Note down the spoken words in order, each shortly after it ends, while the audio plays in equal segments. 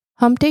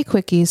Hump Day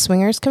Quickies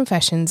Swingers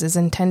Confessions is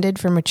intended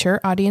for mature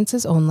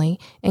audiences only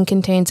and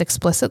contains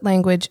explicit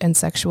language and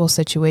sexual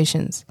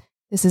situations.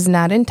 This is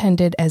not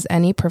intended as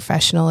any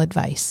professional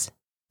advice.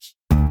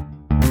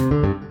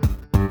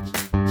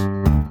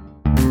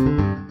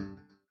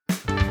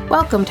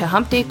 Welcome to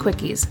Hump Day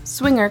Quickies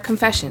Swinger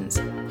Confessions.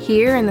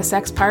 Here in the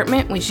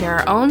Sexpartment, we share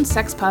our own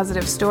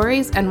sex-positive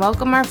stories and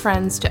welcome our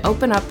friends to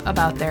open up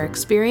about their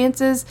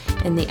experiences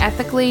in the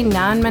ethically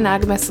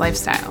non-monogamous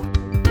lifestyle.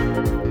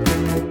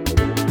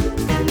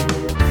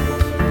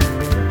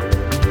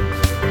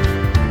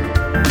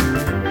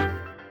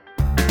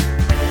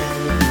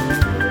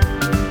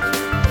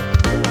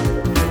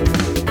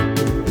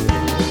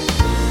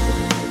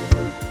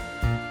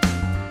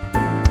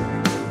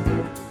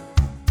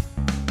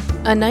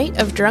 A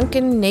night of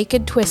drunken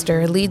naked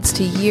twister leads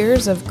to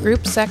years of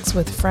group sex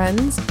with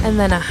friends and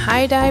then a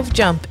high dive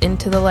jump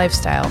into the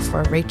lifestyle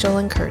for Rachel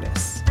and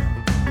Curtis.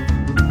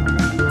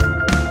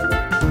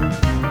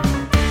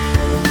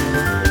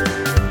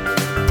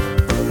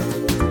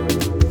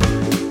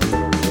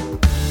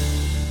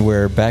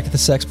 We're back at the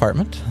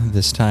Sexpartment.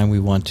 This time we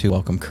want to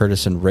welcome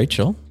Curtis and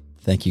Rachel.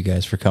 Thank you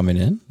guys for coming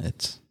in.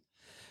 It's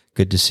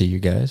good to see you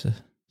guys,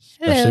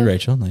 especially Hello.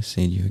 Rachel. Nice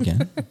seeing you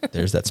again.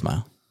 There's that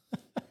smile.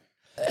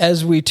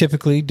 As we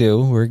typically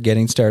do, we're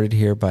getting started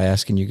here by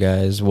asking you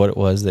guys what it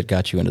was that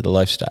got you into the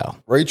lifestyle.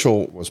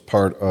 Rachel was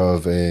part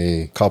of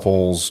a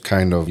couple's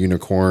kind of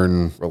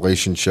unicorn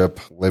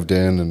relationship, lived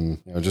in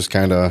and just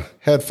kind of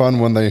had fun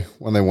when they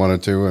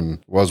wanted to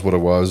and was what it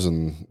was.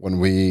 And when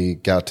we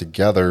got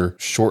together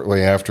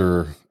shortly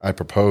after I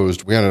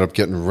proposed, we ended up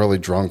getting really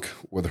drunk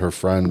with her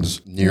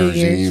friends New Year's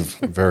Eve,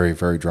 very,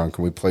 very drunk.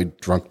 And we played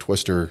drunk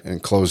twister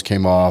and clothes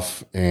came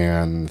off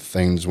and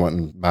things went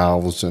in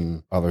mouths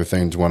and other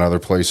things went other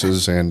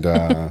places. And,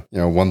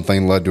 one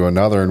thing led to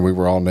another and we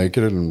were all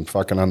naked and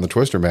fucking on the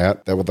twister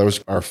mat. That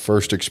was our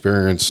first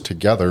experience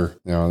together.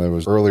 That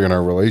was early in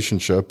our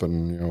relationship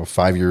and,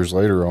 5 years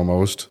later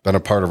almost, been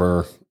a part of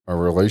our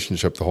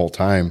relationship the whole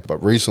time.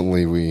 But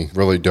recently we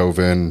really dove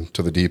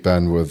into the deep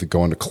end with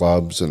going to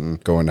clubs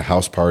and going to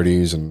house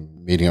parties and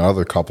meeting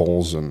other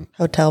couples and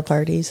hotel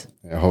parties.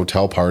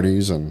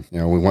 And,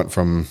 we went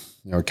from,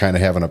 kind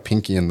of having a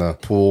pinky in the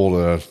pool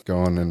to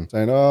going and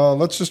saying, oh,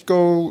 let's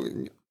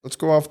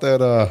go off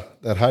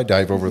that high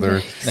dive over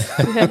there.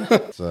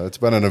 So it's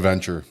been an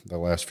adventure the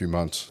last few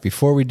months.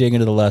 Before we dig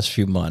into the last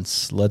few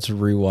months, let's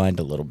rewind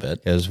a little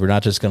bit because we're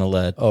not just going to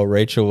let,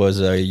 Rachel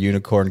was a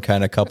unicorn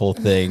kind of couple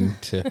thing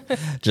to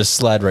just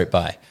slide right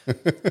by.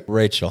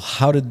 Rachel,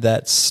 how did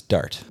that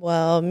start?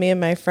 Well, me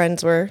and my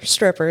friends were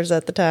strippers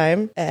at the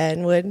time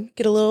and would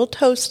get a little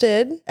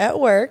toasted at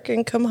work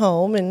and come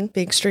home and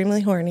be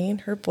extremely horny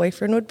and her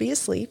boyfriend would be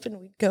asleep and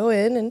we'd go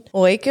in and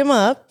wake him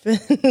up.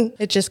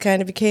 It just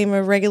kind of became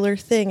a regular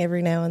thing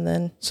every now and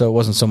then. So it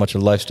wasn't so much a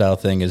lifestyle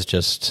thing as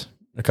just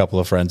a couple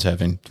of friends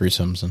having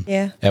threesomes. And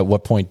yeah. At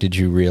what point did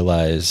you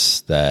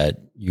realize that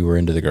you were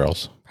into the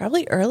girls?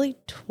 Probably early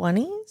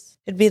 20s.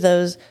 It'd be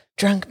those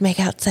drunk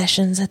makeout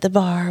sessions at the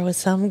bar with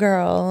some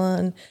girl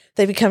and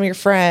they become your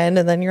friend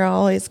and then you're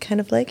always kind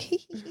of like,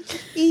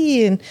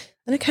 hee. And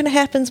then it kind of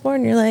happens more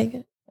and you're like,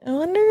 I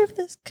wonder if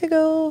this could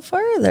go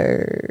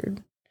further.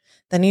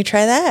 Then you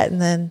try that and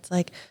then it's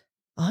like,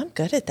 oh, I'm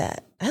good at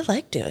that. I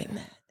like doing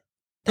that.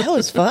 That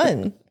was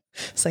fun.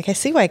 It's like, I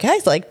see why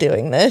guys like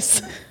doing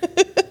this.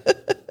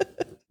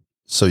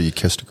 So you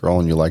kissed a girl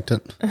and you liked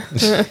it?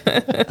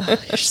 Oh,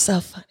 you're so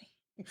funny.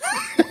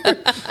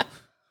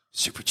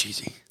 Super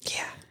cheesy.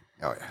 Yeah.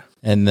 Oh, yeah.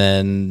 And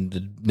then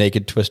the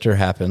naked twister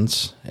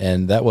happens.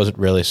 And that wasn't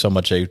really so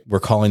much we're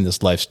calling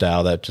this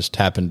lifestyle, that just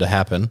happened to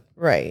happen.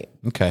 Right.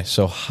 Okay.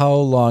 So how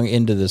long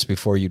into this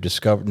before you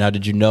discovered? Now,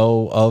 did you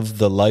know of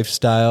the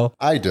lifestyle?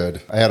 I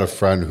did. I had a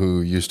friend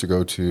who used to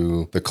go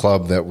to the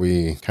club that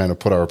we kind of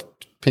put our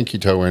pinky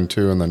toe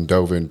into and then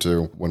dove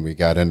into when we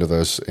got into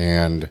this.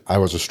 And I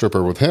was a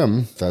stripper with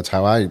him. That's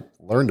how I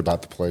learned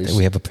about the place.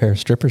 We have a pair of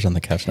strippers on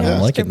the couch now. Yeah,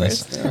 I'm liking this.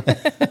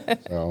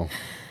 So,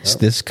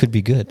 This could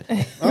be good.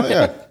 oh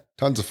yeah,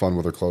 tons of fun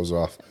with her clothes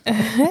off.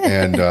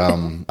 And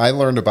I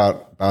learned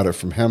about it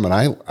from him. And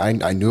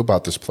I knew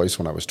about this place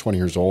when I was 20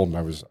 years old and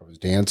I was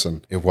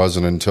dancing. It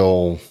wasn't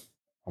until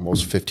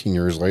almost 15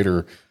 years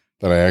later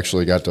that I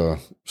actually got to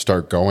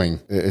start going.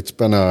 It's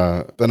been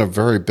a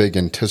very big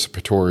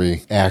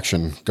anticipatory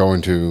action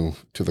going to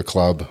the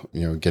club,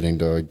 getting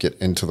to get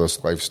into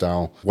this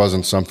lifestyle.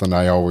 Wasn't something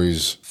I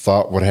always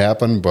thought would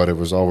happen, but it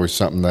was always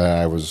something that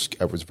I was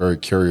very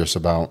curious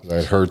about. I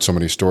had heard so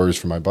many stories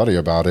from my buddy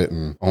about it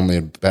and only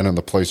had been in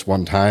the place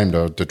one time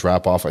to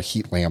drop off a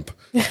heat lamp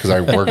because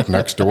I worked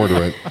next door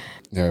to it.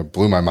 It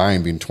blew my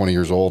mind being 20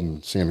 years old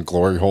and seeing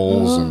glory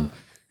holes and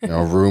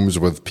rooms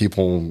with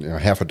people,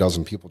 half a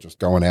dozen people just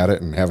going at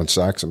it and having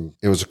sex. And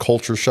it was a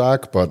culture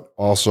shock, but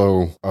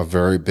also a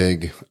very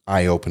big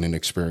eye-opening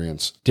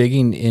experience.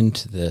 Digging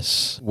into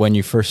this, when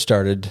you first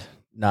started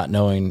not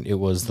knowing it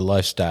was the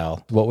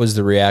lifestyle, what was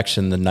the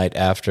reaction the night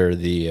after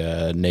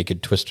the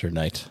naked twister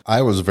night?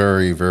 I was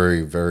very,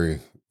 very, very,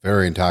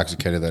 very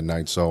intoxicated that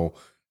night. So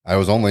I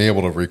was only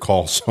able to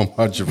recall so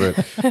much of it,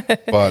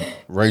 but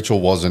Rachel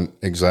wasn't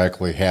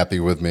exactly happy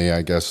with me.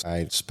 I guess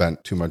I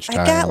spent too much time.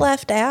 I got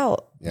left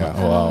out. Yeah.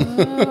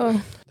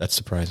 Wow. That's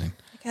surprising.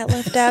 I got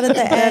left out at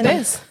the end. It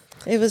is.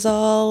 It was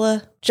all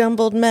a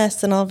jumbled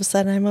mess, and all of a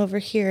sudden I'm over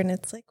here, and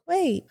it's like,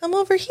 wait, I'm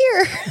over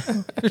here.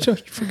 You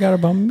forgot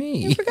about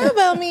me. Forgot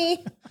about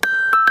me.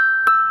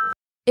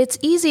 It's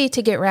easy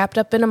to get wrapped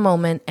up in a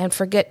moment and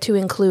forget to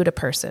include a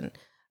person,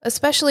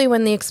 especially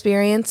when the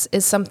experience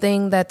is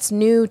something that's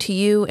new to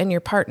you and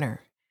your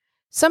partner.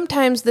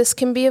 Sometimes this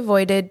can be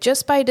avoided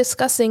just by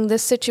discussing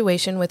this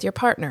situation with your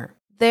partner.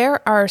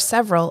 There are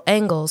several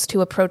angles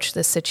to approach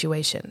this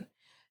situation.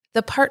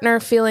 The partner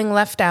feeling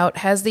left out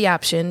has the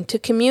option to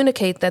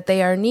communicate that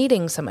they are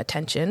needing some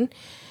attention.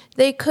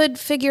 They could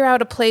figure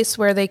out a place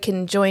where they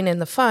can join in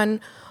the fun,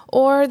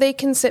 or they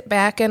can sit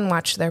back and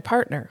watch their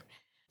partner.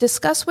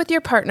 Discuss with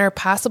your partner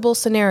possible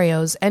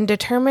scenarios and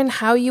determine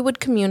how you would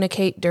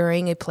communicate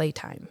during a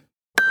playtime.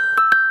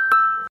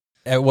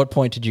 At what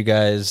point did you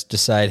guys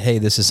decide, hey,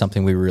 this is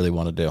something we really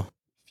want to do? A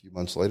few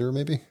months later,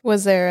 maybe.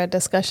 Was there a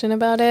discussion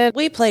about it?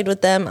 We played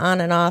with them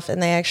on and off,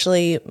 and they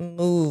actually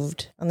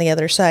moved on the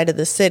other side of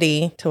the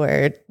city to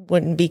where it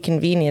wouldn't be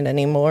convenient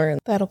anymore.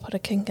 That'll put a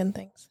kink in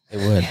things. It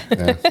would.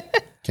 Yeah.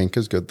 Kink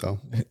is good, though.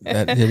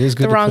 It is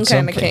good The to wrong put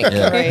kind of something. kink,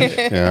 Yeah.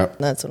 right? Yeah. And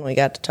that's when we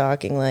got to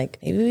talking like,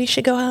 maybe we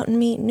should go out and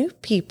meet new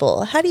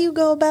people. How do you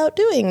go about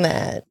doing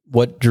that?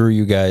 What drew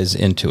you guys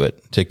into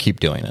it to keep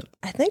doing it?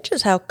 I think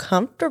just how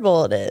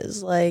comfortable it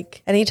is.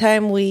 Like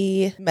anytime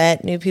we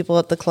met new people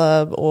at the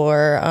club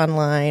or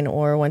online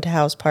or went to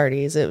house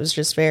parties, it was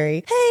just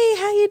very, hey,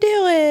 how you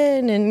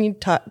doing? And you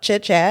talk,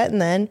 chit chat.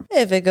 And then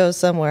if it goes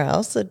somewhere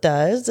else, it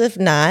does. If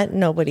not,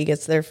 nobody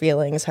gets their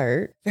feelings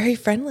hurt. Very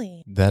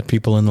friendly. That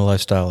people in the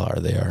lifestyle are.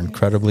 They are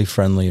incredibly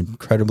friendly,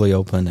 incredibly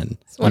open. And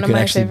It's one you of can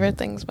my actually- favorite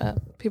things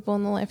about people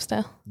in the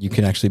lifestyle. You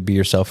can actually be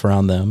yourself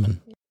around them. And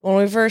When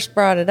we first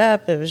brought it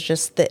up, it was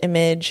just the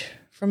image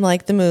from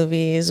like the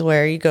movies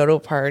where you go to a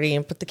party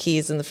and put the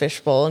keys in the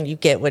fishbowl and you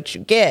get what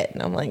you get.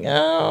 And I'm like, I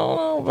don't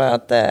know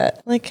about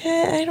that. Like,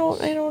 I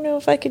don't know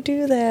if I could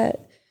do that.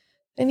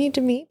 I need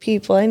to meet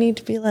people. I need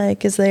to be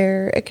like, is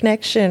there a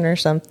connection or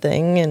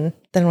something? And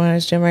then when I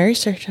was doing my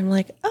research, I'm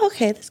like, oh,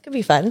 okay, this could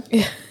be fun.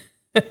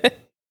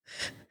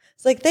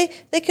 It's like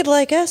they could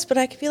like us, but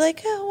I could be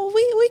like, oh,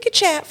 well, we could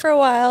chat for a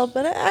while,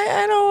 but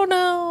I don't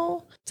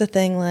know. It's a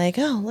thing like,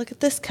 oh, look at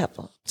this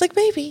couple. It's like,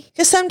 maybe.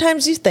 Because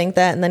sometimes you think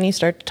that, and then you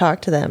start to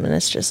talk to them, and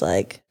it's just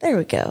like, there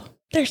we go.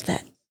 There's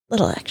that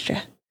little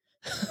extra.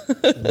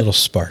 a little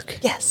spark.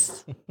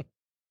 Yes.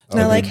 And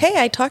they're like, hey,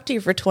 I talked to you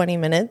for 20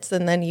 minutes,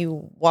 and then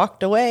you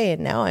walked away,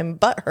 and now I'm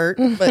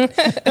butthurt.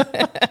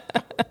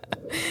 But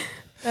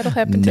That'll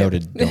happen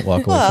Noted. Don't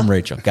walk away from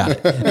Rachel. Got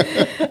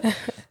it.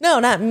 no,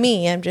 not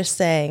me. I'm just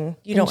saying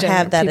you don't general,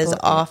 have that as people-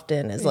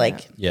 often as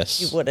like Yes.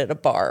 you would at a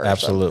bar or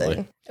Absolutely.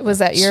 something. Was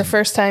that your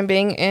first time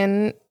being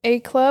in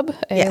a club,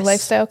 a Yes.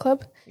 lifestyle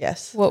club?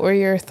 Yes. What were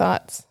your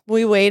thoughts?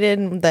 We waited,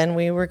 and then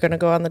we were going to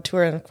go on the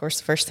tour. And of course,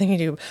 the first thing you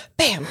do,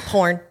 bam,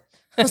 porn.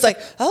 I was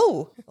like,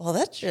 oh, well,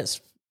 that's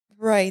just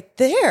right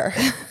there.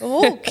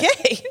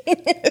 Okay.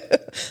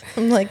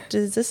 I'm like,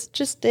 is this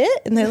just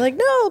it? And they're like,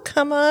 no,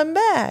 come on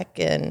back.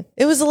 And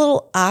it was a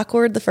little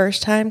awkward the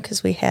first time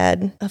because we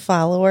had a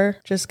follower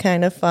just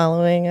kind of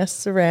following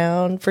us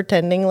around,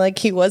 pretending like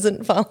he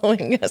wasn't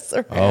following us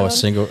around. Oh, a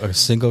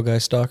single guy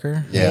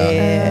stalker?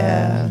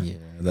 Yeah. Yeah,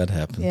 that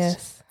happens.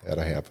 Yes.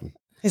 That'll happen.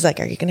 He's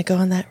like, are you going to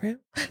go in that room?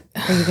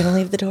 Are you going to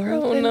leave the door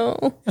Oh, open?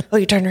 no. Oh,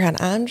 you turned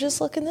around. I'm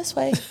just looking this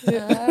way. I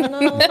don't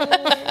know.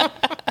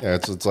 Yeah,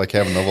 it's like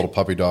having a little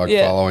puppy dog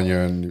Yeah. following you,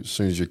 and as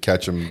soon as you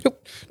catch him,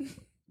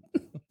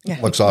 Yeah.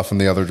 looks off in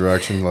the other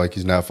direction like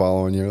he's not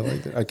following you.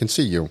 Like, I can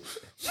see you.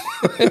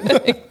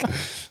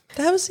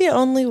 That was the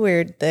only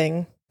weird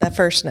thing that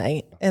first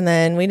night. And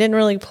then we didn't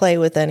really play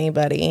with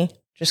anybody.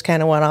 Just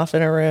kind of went off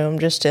in a room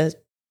just to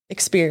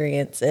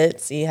experience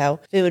it, see how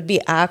if it would be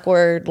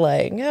awkward,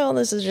 like, oh,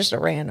 this is just a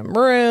random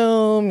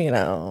room, you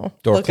know.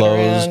 Door looking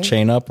closed, around.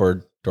 chain up,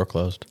 or door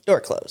closed?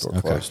 Door closed.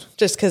 Door closed.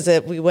 Just because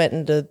we went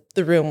into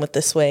the room with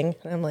the swing.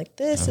 And I'm like,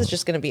 this is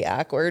just going to be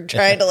awkward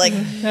trying to like,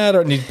 I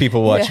don't need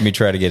people watching me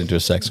try to get into a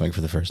sex swing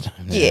for the first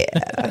time. yeah.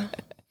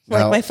 Like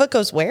Now- my foot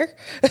goes where?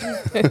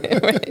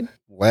 Right.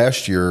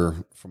 Last year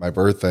for my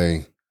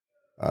birthday,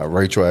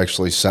 Rachel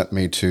actually sent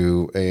me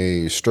to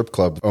a strip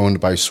club owned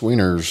by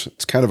Sweeners.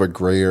 It's kind of a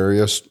gray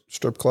area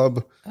strip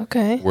club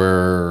Okay.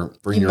 where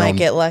bring You your might own.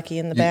 get lucky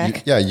in the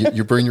back.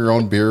 You bring your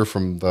own beer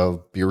from the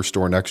beer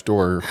store next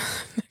door.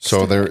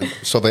 So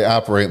they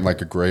operate in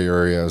like a gray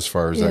area as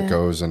far as Yeah. that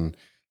goes, and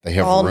they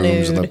have All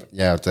rooms in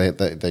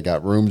nude. they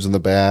got rooms in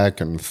the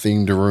back and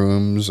themed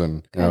rooms,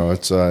 and you know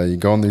it's you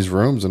go in these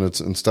rooms and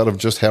it's instead of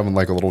just having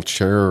like a little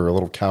chair or a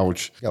little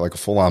couch, you got like a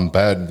full on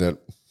bed that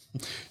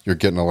you're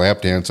getting a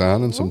lap dance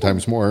on, and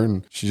sometimes more.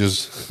 And she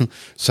just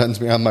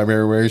sends me on my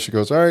merry way. She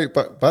goes, "All right,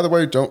 but by the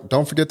way,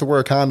 don't forget to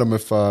wear a condom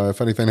if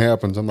anything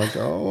happens." I'm like,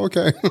 "Oh,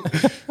 okay."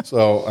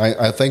 So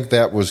I think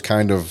that was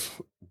kind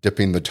of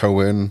dipping the toe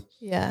in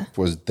Yeah.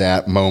 was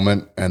that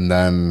moment. And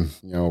then,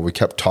 we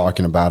kept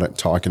talking about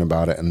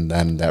it. And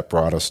then that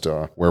brought us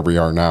to where we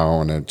are now.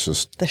 And it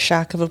just, The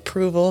shock of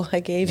approval I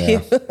gave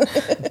you.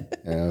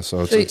 yeah.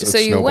 So it's So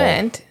you snowballed.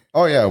 went.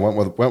 Oh yeah, I went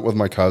with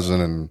my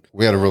cousin, and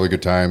we had a really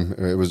good time.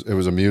 It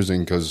was amusing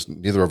because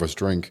neither of us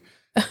drink,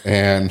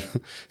 and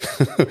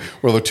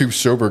we're the two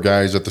sober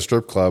guys at the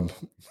strip club,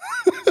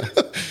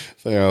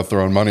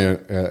 throwing money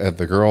at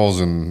the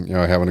girls and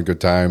having a good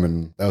time.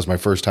 And that was my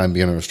first time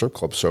being in a strip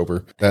club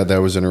sober. That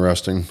was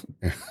interesting.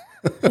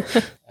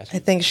 I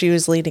think she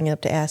was leading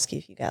up to ask you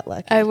if you got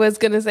lucky. I was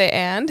going to say,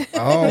 and?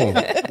 Oh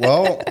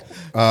well,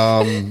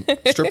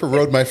 stripper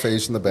rode my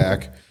face in the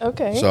back.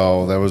 Okay.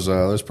 So that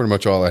was pretty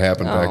much all that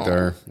happened back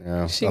there.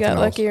 Yeah, She nothing got else.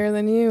 luckier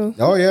than you.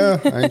 Oh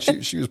yeah,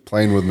 she was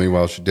playing with me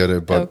while she did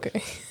it, but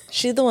Okay.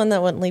 She's the one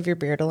that wouldn't leave your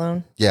beard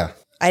alone. yeah.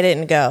 I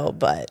didn't go,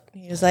 but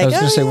he was like, I was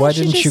going to say, yeah, why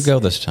she didn't you just- go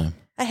this time?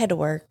 I had to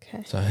work.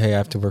 So, hey, I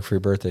have to work for your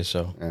birthday,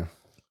 so Yeah. go have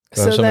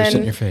So somebody sit in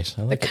then your face.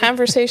 I the like it.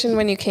 conversation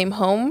when you came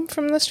home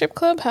from the strip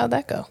club, how'd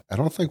that go? I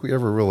don't think we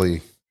ever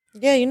really.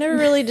 Yeah, you never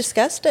really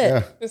discussed it.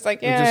 Yeah. It's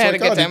like, We're yeah, I just had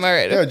like, a good oh, time. All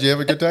right. Yeah, did you have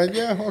a good time?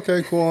 Yeah,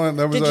 okay, cool. And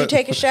that was Did you it.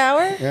 take a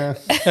shower? Yeah.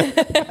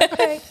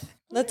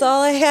 That's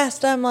all I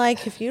asked. I'm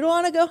like, if you don't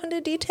want to go into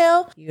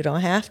detail, you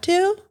don't have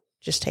to.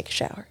 Just take a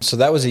shower. So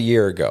that was a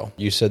year ago.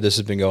 You said this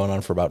has been going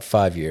on for about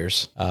 5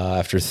 years.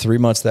 After 3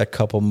 months, that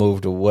couple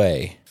moved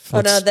away.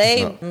 Oh, no,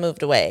 they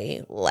moved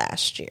away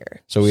last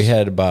year. So we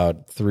had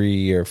about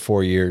 3 or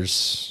 4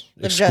 years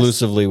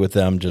exclusively with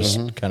them,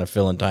 just kind of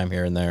filling time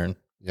here and there.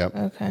 Yep.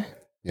 Okay.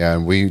 Yeah,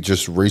 and we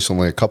just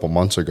recently, a couple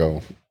months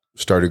ago,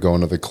 started going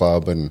to the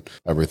club and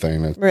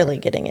everything. And, Really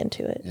getting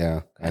into it.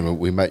 yeah, and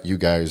we met you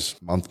guys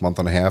month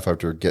and a half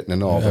after getting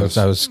into all this.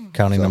 I was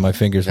counting on my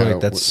fingers. Yeah,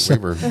 Wait, that's we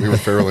were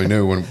fairly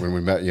new when we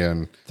met you,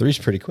 and three's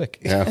pretty quick.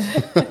 yeah.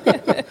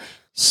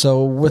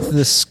 So with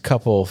this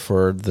couple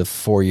for the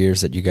 4 years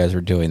that you guys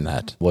were doing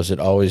that, was it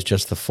always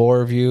just the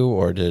four of you,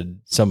 or did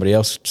somebody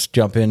else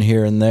jump in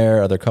here and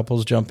there? Other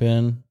couples jump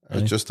in?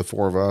 Just the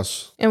four of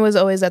us. And was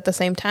always at the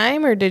same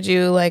time, or would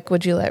you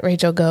let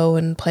Rachel go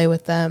and play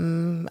with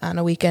them on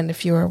a weekend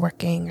if you were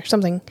working or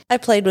something? I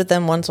played with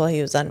them once while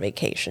he was on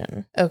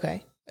vacation.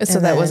 Okay. So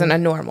And that then- wasn't a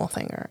normal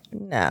thing, or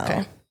No.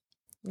 Okay.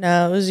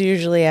 No, it was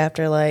usually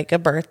after like a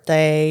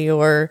birthday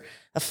or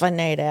a fun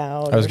night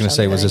out. I was going to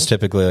say, was this something.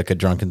 typically like a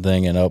drunken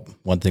thing and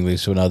one thing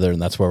leads to another and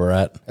that's where we're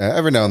at?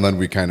 Every now and then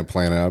we kind of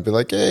plan it out. Be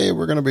like, hey,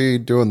 we're going to be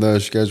doing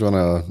this. You guys want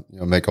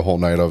to make a whole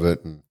night of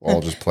it? And we'll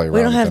all just play around. We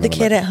don't at have the end of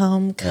kid night. at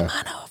home. Come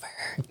on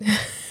over.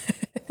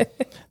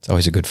 It's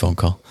always a good phone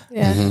call.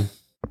 yeah.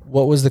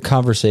 What was the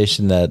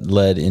conversation that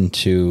led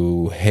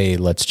into, hey,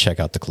 let's check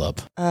out the club?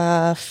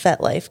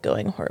 FetLife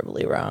going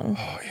horribly wrong.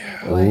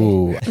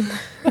 Ooh,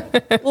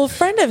 Well, a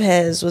friend of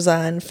his was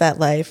on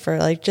FetLife for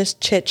like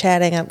just chit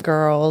chatting up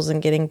girls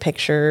and getting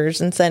pictures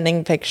and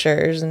sending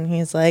pictures. And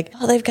he's like,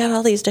 oh, they've got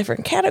all these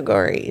different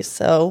categories.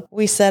 So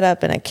we set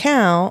up an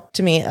account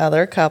to meet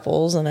other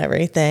couples and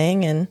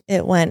everything. And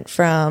it went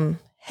from,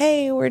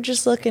 hey, we're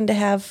just looking to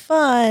have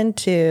fun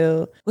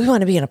to, we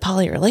want to be in a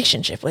poly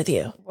relationship with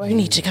you. You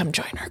need to come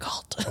join our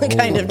cult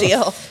kind of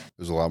deal. It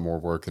was a lot more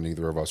work than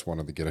either of us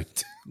wanted to get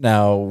into.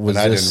 now was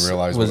And I this, didn't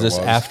realize was what it this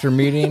was. after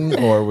meeting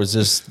or was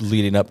this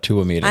leading up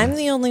to a meeting? I'm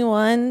the only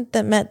one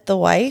that met the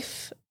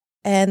wife,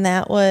 and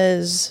that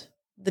was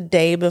the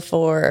day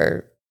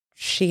before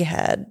she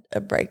had a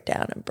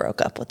breakdown and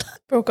broke up with us.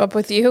 Broke up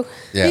with you?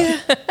 Yeah.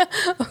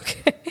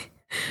 Okay.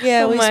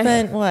 Yeah, Oh we my.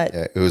 spent what,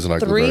 Yeah, it was an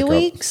ugly 3 breakup.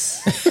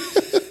 weeks?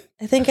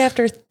 I think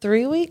after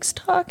 3 weeks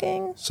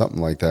talking, Something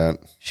like that.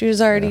 she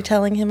was already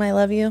telling him I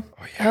love you.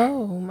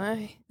 Oh,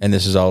 my. and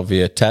this is all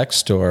via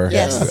text or?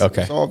 Yes.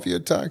 Okay. It's all via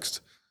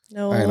text.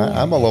 No,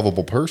 I'm a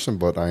lovable person,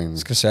 but I'm. I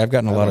was gonna say I've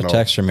gotten a lot of know.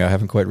 texts from you. I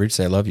haven't quite reached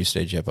the "I love you"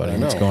 stage yet, buddy.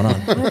 What's know. going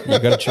on? You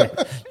gotta check.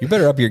 You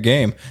better up your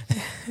game.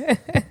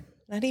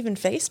 not even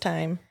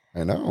FaceTime.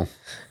 I know.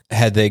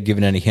 Had they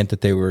given any hint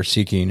that they were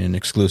seeking an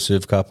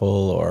exclusive couple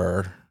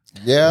or?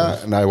 Yeah,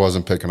 and I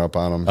wasn't picking up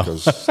on Oh. him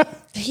because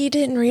He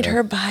didn't read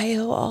her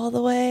bio all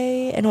the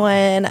way. And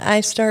when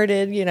I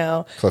started,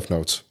 Cliff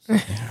Notes.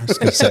 I was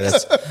gonna say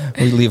that's,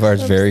 we leave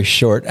ours very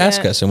short.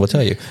 Ask us and we'll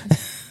tell you.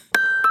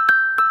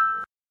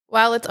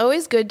 While it's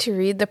always good to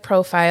read the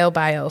profile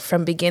bio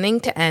from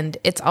beginning to end,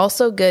 it's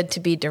also good to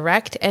be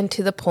direct and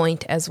to the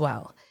point as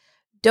well.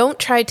 Don't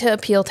try to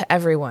appeal to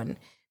everyone.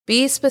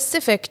 Be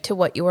specific to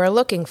what you are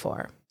looking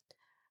for.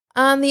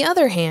 On the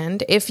other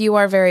hand, if you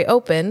are very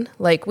open,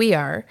 like we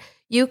are,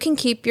 you can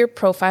keep your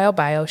profile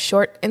bio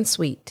short and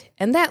sweet,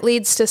 and that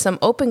leads to some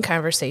open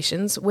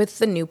conversations with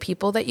the new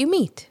people that you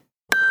meet.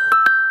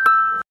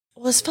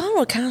 Well, his phone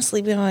would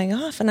constantly be going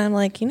off, and I'm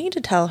like, you need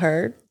to tell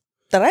her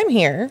that I'm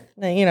here.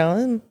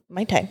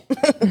 My time,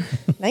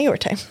 not your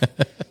time.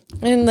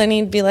 And then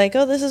he'd be like,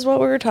 oh, this is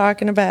what we were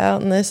talking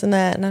about and this and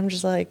that. And I'm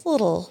just like, a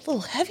little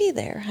heavy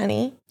there,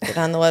 honey. Get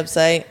on the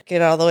website,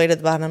 get all the way to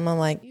the bottom. I'm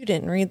like, you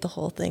didn't read the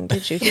whole thing,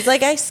 did you? He's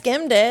like, I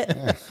skimmed it.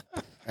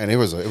 And it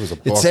was a book.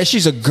 It says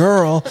she's a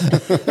girl.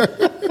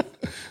 I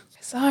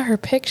saw her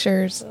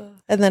pictures.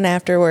 And then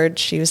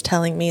afterwards, she was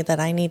telling me that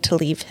I need to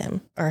leave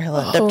him or he'll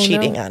end up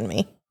cheating on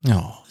me.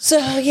 No. So,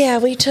 yeah,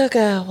 we took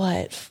a,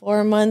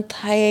 4-month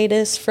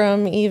hiatus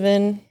from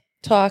even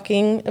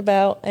talking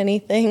about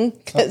anything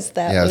because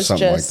that was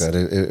something just like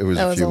that. It was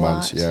a few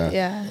months. Lot.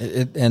 Yeah.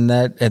 And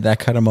that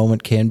kind of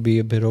moment can be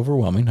a bit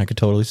overwhelming. I could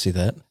totally see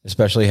that,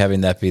 especially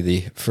having that be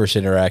the first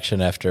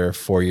interaction after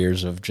 4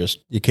 years of just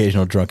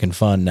occasional drunken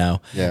fun.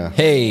 Now, Yeah.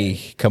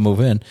 Hey, come move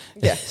in.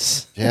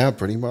 Yes. Yeah,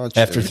 pretty much.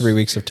 After 3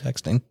 weeks of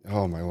texting.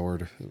 Oh, my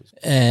Lord.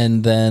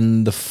 And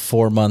then the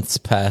 4 months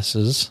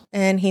passes.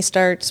 And he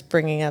starts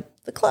bringing up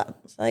the club.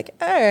 It's like,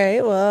 all right,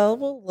 well,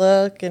 we'll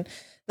look. And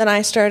then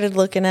I started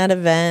looking at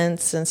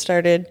events and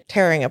started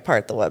tearing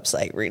apart the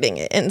website, reading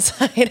it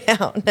inside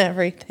out and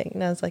everything.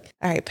 And I was like,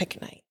 all right, pick a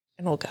night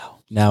and we'll go.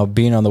 Now,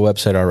 being on the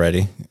website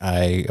already,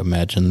 I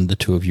imagine the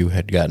two of you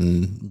had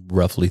gotten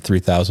roughly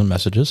 3,000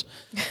 messages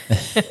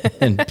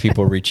and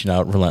people reaching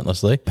out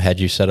relentlessly. Had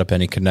you set up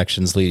any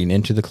connections leading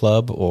into the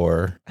club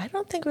or? I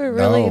don't think we were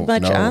really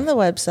much on the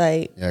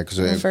website. Yeah,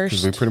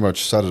 because we pretty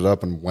much set it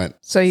up and went.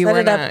 So you set were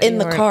it up in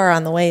the car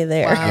on the way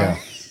there. Yeah.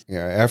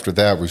 Yeah. After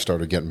that, we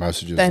started getting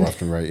messages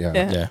left and right.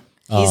 Yeah.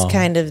 He's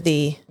kind of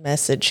the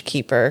message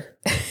keeper.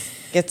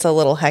 Gets a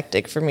little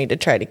hectic for me to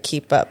try to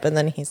keep up. And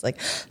then he's like,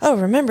 oh,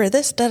 remember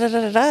this,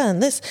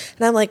 and this.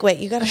 And I'm like, wait,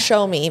 you got to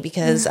show me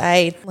because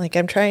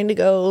I'm trying to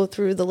go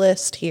through the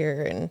list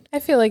here. And I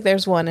feel like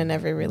there's one in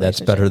every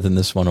relationship. That's better than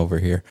this one over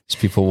here. As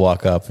people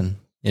walk up and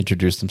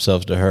introduce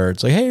themselves to her.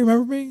 It's like, hey,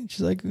 remember me?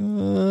 She's like,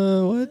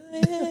 what?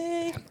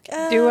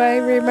 Do I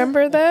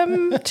remember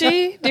them?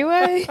 Gee, do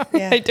I?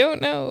 Yeah. I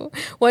don't know.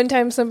 One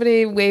time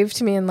somebody waved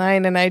to me in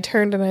line and I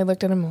turned and I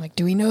looked at him. I'm like,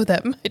 do we know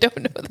them? I don't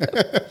know them.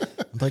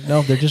 I'm like,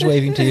 no, they're just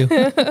waving to you.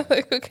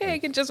 Like, okay, I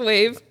can just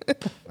wave.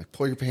 Like,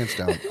 pull your pants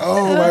down.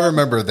 Oh, I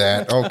remember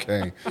that.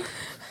 Okay.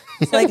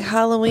 it's like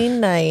Halloween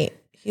night.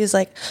 He's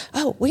like,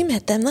 oh, we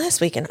met them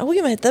last weekend. Oh,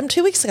 we met them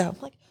 2 weeks ago.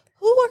 I'm like,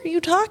 who are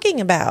you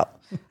talking about?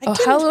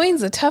 Halloween's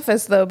the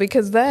toughest though,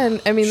 because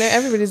then, I mean,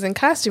 everybody's in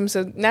costume.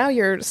 So now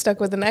you're stuck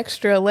with an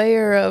extra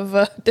layer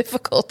of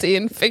difficulty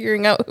in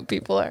figuring out who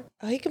people are.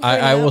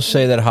 I will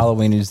say that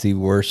Halloween is the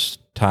worst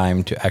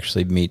time to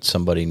actually meet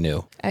somebody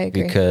new. I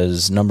agree.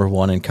 Because number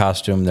one, in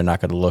costume, they're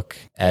not going to look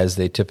as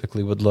they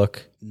typically would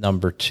look.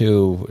 Number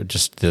two,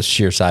 just the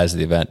sheer size of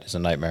the event is a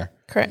nightmare.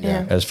 Correct.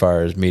 Yeah. As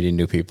far as meeting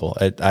new people,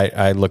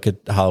 I look at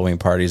Halloween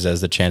parties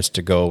as the chance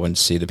to go and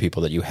see the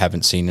people that you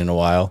haven't seen in a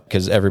while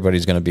because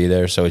everybody's going to be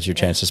there. So it's your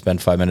chance to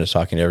spend 5 minutes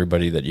talking to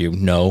everybody that you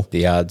know.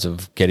 The odds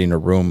of getting a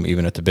room,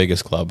 even at the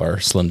biggest club, are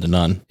slim to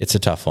none. It's a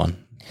tough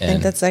one. I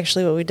think that's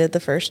actually what we did the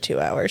first 2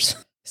 hours.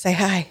 Say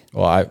hi.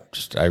 Well,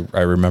 I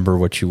remember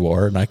what you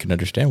wore, and I can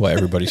understand why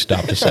everybody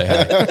stopped to say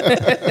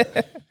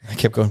hi. I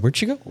kept going, where'd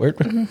she go? What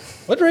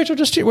did Rachel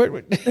just do?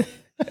 Where?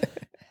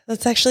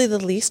 That's actually the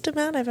least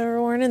amount I've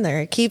ever worn in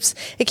there. It keeps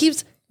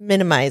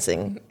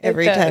minimizing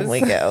every time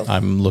we go.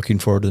 I'm looking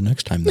forward to the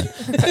next time then.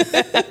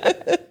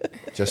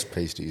 Just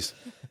pasties.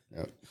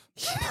 Yep.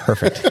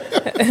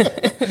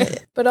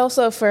 Perfect. But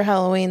also for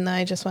Halloween, though,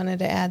 I just wanted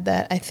to add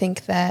that I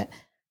think that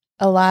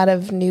a lot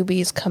of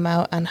newbies come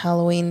out on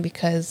Halloween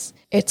because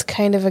it's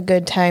kind of a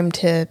good time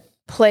to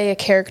play a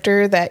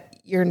character that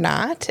you're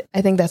not.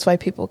 I think that's why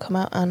people come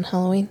out on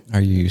Halloween.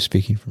 Are you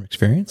speaking from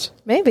experience?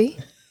 Maybe.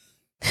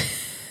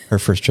 Her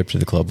first trip to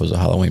the club was a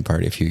Halloween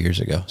party a few years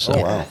ago. So.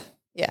 Oh, wow.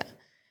 Yeah.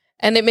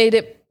 And it made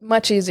it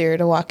much easier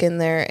to walk in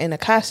there in a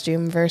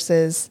costume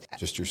versus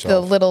Just the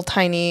yourself. little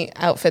tiny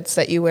outfits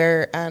that you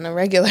wear on a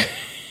regular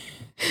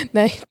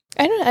night.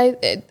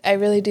 I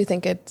really do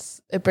think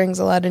it brings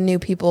a lot of new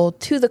people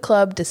to the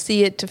club to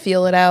see it, to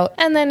feel it out.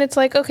 And then it's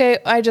like, okay,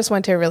 I just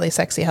went to a really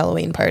sexy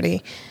Halloween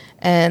party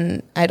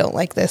and I don't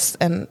like this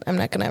and I'm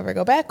not going to ever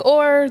go back.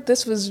 Or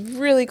this was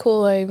really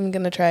cool. I'm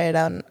going to try it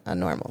on a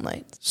normal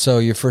night. So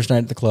your first night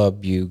at the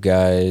club, you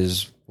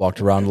guys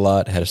walked around a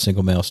lot, had a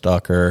single male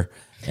stalker,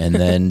 and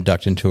then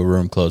ducked into a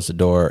room, closed the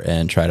door,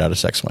 and tried out a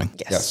sex swing.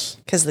 Yes.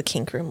 Because the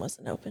kink room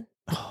wasn't open.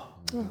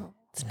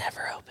 It's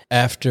never open.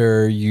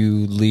 After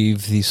you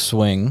leave the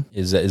swing,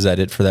 is that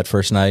it for that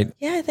first night?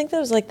 Yeah, I think that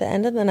was like the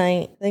end of the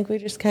night. I think we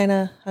just kind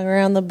of hung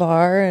around the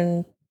bar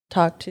and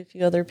talked to a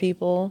few other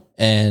people.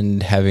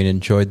 And having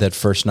enjoyed that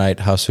first night,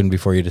 how soon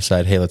before you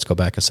decide, hey, let's go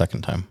back a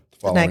second time?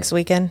 Next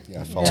weekend.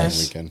 Yeah, following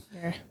weekend.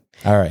 Yeah.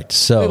 All right.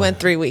 So We went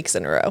 3 weeks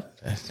in a row.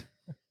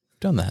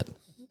 done that.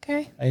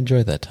 Okay. I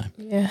enjoyed that time.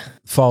 Yeah.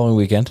 Following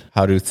weekend,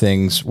 how do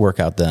things work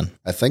out then?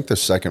 I think the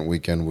second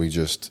weekend we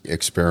just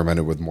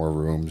experimented with more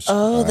rooms.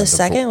 Oh, the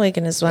second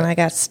weekend is when I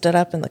got stood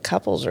up in the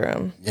couples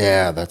room.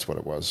 Yeah, that's what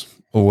it was.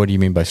 Well, what do you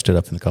mean by stood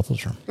up in the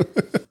couples room?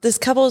 This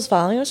couple was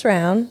following us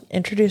around,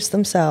 introduced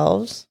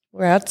themselves.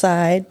 We're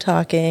outside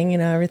talking,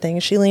 everything.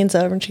 She leans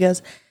over and she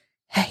goes,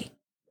 hey,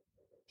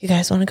 you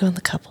guys want to go in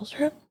the couples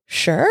room?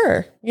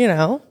 Sure.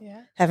 Yeah.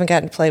 Haven't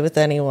gotten to play with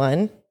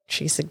anyone.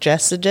 She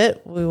suggested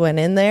it. We went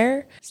in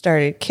there,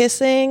 started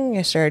kissing.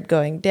 I started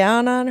going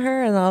down on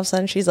her. And all of a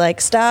sudden she's like,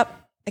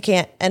 stop, I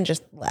can't. And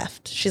just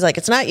left. She's like,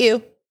 it's not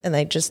you. And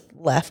they just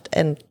left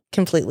and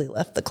completely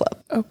left the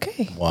club.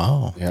 Okay.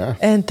 Wow. Yeah.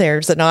 And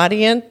there's an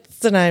audience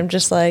And I'm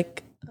just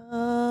like,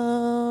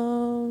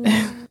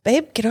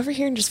 babe, get over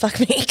here and just fuck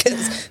me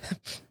because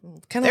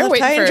I'm kind of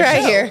left high and dry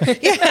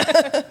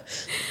here.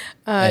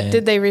 Yeah.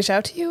 Did they reach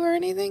out to you or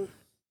anything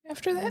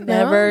after that?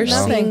 Never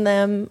No? seen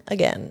them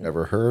again.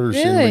 Never heard or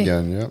seen him Really?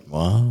 again. Yep.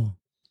 Wow.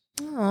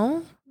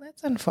 Oh,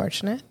 that's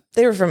unfortunate.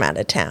 They were from out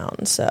of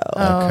town, so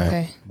Oh,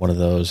 okay. One of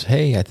those,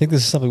 hey, I think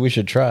this is something we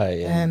should try.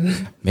 And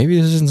And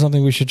maybe this isn't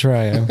something we should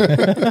try.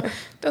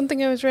 don't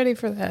think I was ready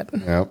for that.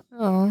 Yep.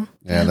 Oh,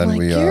 Yeah. I'm Then like,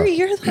 we.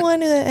 you're the one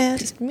that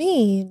asked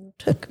me and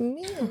took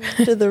me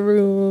to the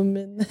room,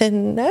 and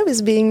then I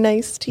was being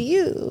nice to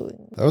you.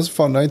 That was a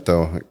fun night,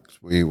 though.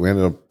 We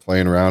ended up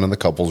playing around in the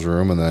couples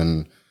room, and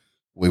then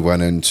we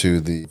went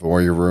into the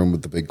voyeur room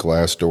with the big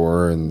glass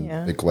door and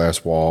Yeah. big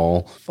glass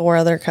wall. 4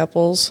 other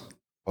couples.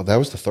 Oh, that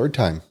was the third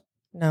time.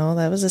 No,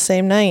 that was the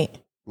same night.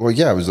 Well,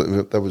 yeah,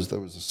 that was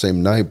the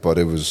same night, but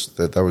it was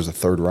that was the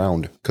third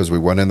round because we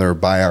went in there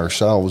by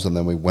ourselves, and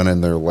then we went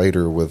in there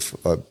later with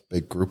a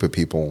big group of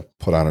people,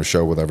 put on a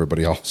show with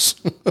everybody else.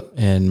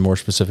 And more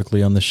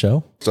specifically on the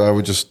show, So I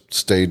would just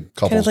stayed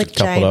couples. Kind of like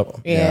coupled giant,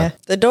 up. Yeah. Yeah.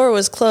 The door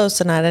was closed,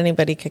 so not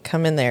anybody could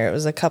come in there. It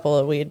was a couple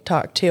that we had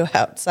talked to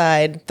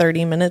outside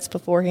 30 minutes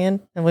beforehand.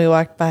 And we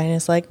walked by and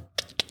it's like,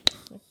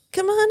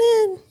 come on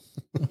in.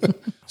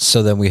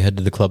 so then we head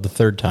to the club the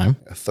third time.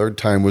 A third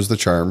time was the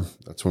charm.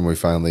 That's when we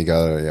finally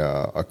got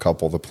a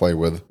couple to play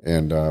with,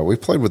 and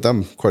we've played with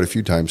them quite a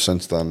few times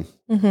since then.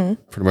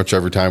 Mm-hmm. Pretty much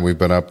every time we've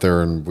been up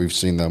there and we've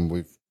seen them,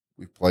 we've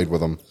played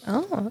with them.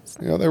 oh, that's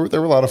You know, they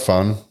were a lot of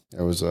fun.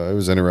 It was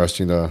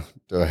interesting to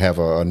have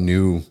a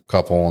new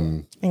couple,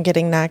 and And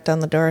getting knocked on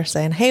the door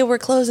saying, hey, we're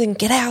closing.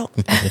 Get out.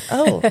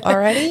 Oh,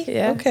 already?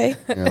 Yeah. Okay.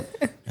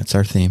 That's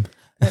our theme.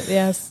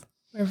 yes.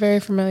 We're very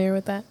familiar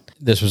with that.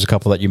 This was a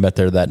couple that you met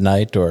there that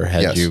night, or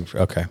had Yes. you?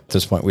 Okay. At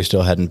this point, we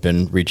still hadn't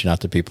been reaching out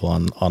to people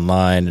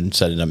online and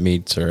setting up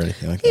meets or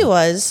anything like He that.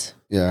 was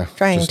yeah,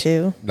 trying just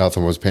to.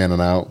 nothing was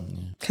panning out.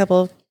 A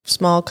couple of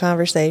small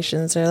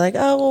conversations. They're like,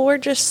 oh, well, we're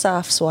just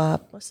soft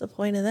swap. What's the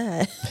point of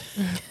that?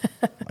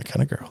 My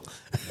kind of girl.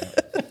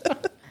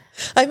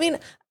 I mean,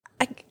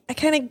 I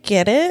kind of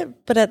get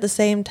it, but at the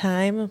same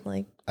time, I'm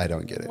like, I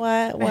don't get it.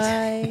 why?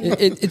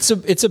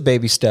 It's a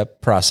baby step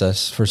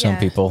process for some Yeah.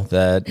 people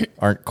that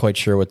aren't quite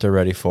sure what they're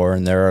ready for,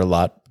 and there are a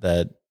lot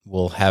that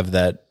will have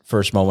that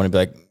first moment and be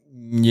like,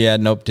 "Yeah,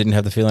 nope, didn't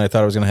have the feeling I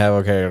thought I was going to have.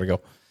 Okay, I gotta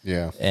go."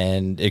 Yeah,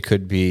 And it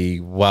could be,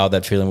 "Wow,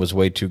 that feeling was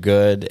way too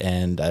good,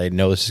 and I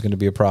know this is going to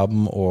be a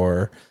problem,"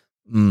 or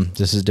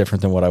 "This is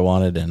different than what I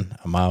wanted, and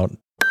I'm out."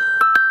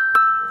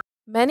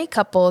 Many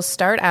couples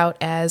start out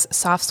as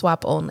soft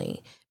swap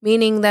only,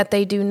 meaning that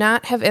they do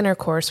not have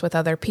intercourse with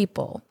other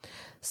people.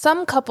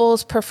 Some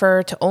couples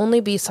prefer to only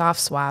be soft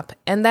swap,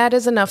 and that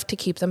is enough to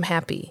keep them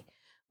happy.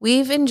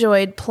 We've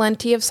enjoyed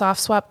plenty of soft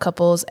swap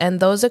couples, and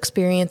those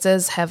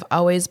experiences have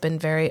always been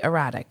very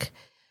erotic.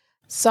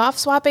 Soft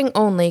swapping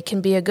only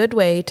can be a good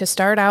way to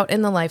start out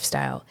in the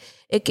lifestyle.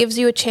 It gives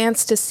you a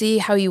chance to see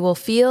how you will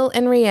feel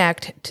and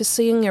react to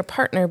seeing your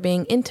partner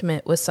being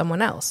intimate with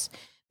someone else,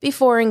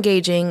 before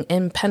engaging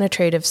in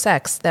penetrative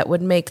sex that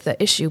would make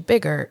the issue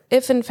bigger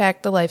if in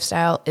fact the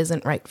lifestyle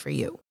isn't right for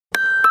you.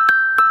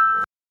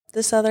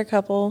 This other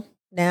couple,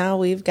 now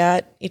we've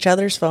got each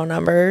other's phone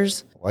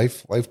numbers.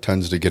 life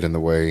tends to get in the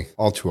way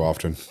all too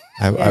often.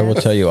 I will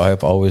tell you,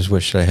 I've always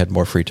wished I had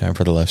more free time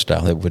for the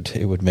lifestyle. It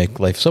would make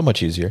life so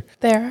much easier.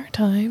 There are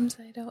times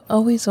I don't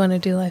always want to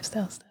do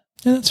lifestyle stuff.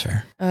 Yeah, that's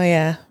fair. Oh,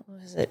 yeah.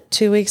 What was it,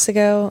 2 weeks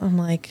ago? I'm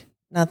like,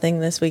 nothing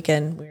this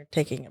weekend. We're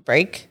taking a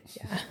break.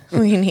 Yeah.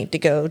 We need to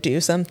go do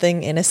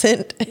something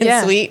innocent and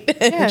Yeah. sweet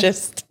and Yeah.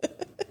 just...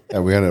 Yeah,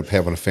 we ended up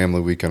having a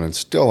family weekend and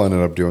still ended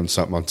up doing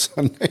something on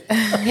Sunday.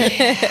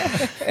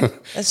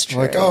 That's true.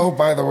 Like, oh,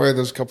 by the way,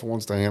 this couple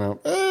wants to hang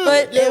out.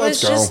 but yeah, it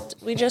was let's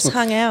go. we just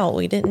hung out.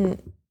 We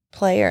didn't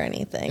play or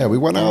anything. Yeah, we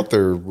went out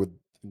there with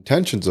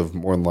intentions of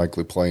more than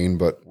likely playing,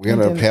 but we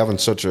ended up having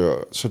such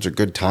a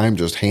good time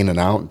just hanging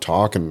out and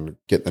talking,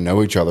 getting to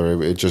know each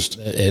other.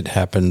 It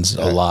happens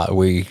a lot. It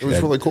was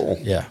really cool.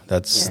 Yeah,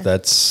 that's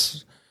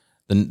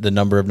the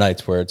number of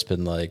nights where it's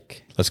been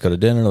like, let's go to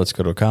dinner, let's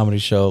go to a comedy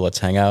show, let's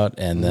hang out,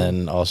 and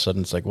then all of a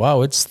sudden it's like,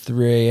 wow, it's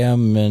 3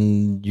 a.m.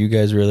 and you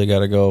guys really got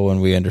to go,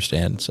 and we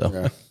understand.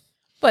 So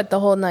But the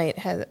whole night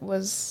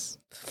was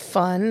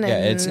fun. yeah,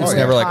 and it's we were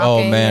never like, oh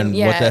talking, man, and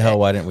what the hell?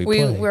 Why didn't we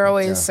play? We're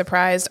always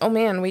surprised. Oh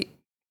man,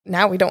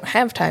 now we don't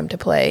have time to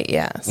play.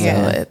 Yeah.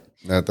 So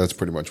That's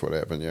pretty much what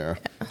happened. Yeah.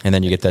 And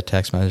then you get that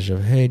text message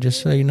of, hey,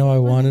 just so you know, I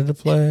wanted to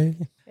play.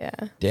 yeah.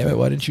 Damn it,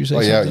 why didn't you say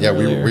Well, something yeah.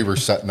 earlier? We were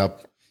setting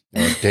up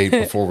a date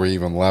before we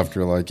even left.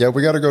 We're like, yeah,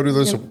 we got to go do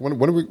this.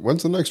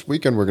 When's the next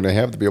weekend we're going to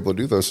have to be able to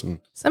do this? And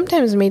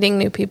Sometimes meeting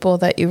new people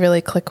that you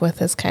really click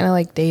with is kind of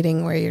like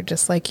dating, where you're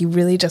just like, you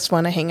really just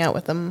want to hang out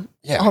with them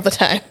all the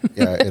time.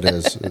 yeah, it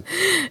is.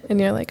 And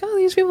you're like, oh,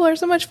 these people are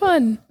so much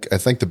fun. I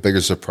think the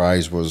biggest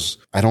surprise was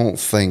I don't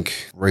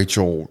think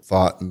Rachel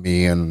thought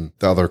me and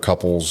the other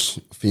couple's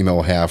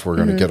female half were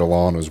going to get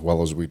along as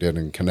well as we did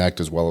and connect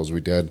as well as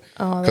we did.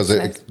 Oh, Because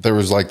that's nice. there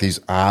was like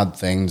these odd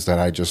things that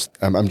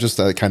I'm just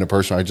that kind of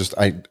person.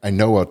 I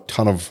know a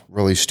ton of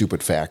really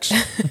stupid facts,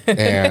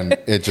 and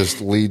it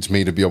just leads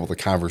me to be able to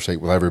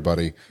conversate with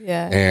everybody.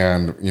 Yeah.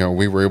 And,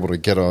 we were able to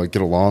get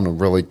along and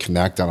really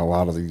connect on a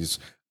lot of these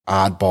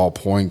oddball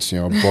points,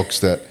 books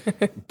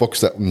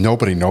that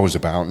nobody knows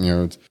about.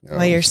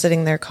 While you're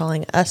sitting there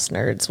calling us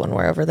nerds when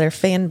we're over there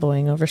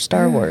fanboying over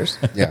Star Wars.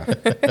 Yeah.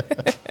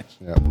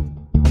 Yeah.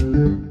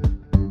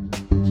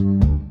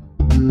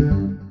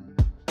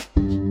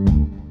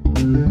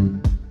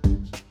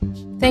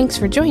 Thanks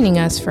for joining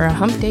us for a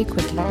Hump Day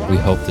Quickie. We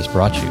hope this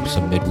brought you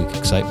some midweek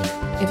excitement.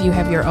 If you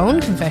have your own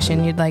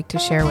confession you'd like to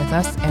share with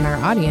us and our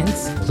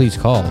audience, Please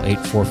call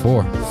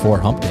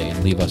 844-4HUMP-DAY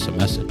and leave us a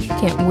message.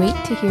 can't wait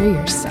to hear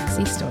your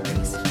sexy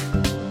stories.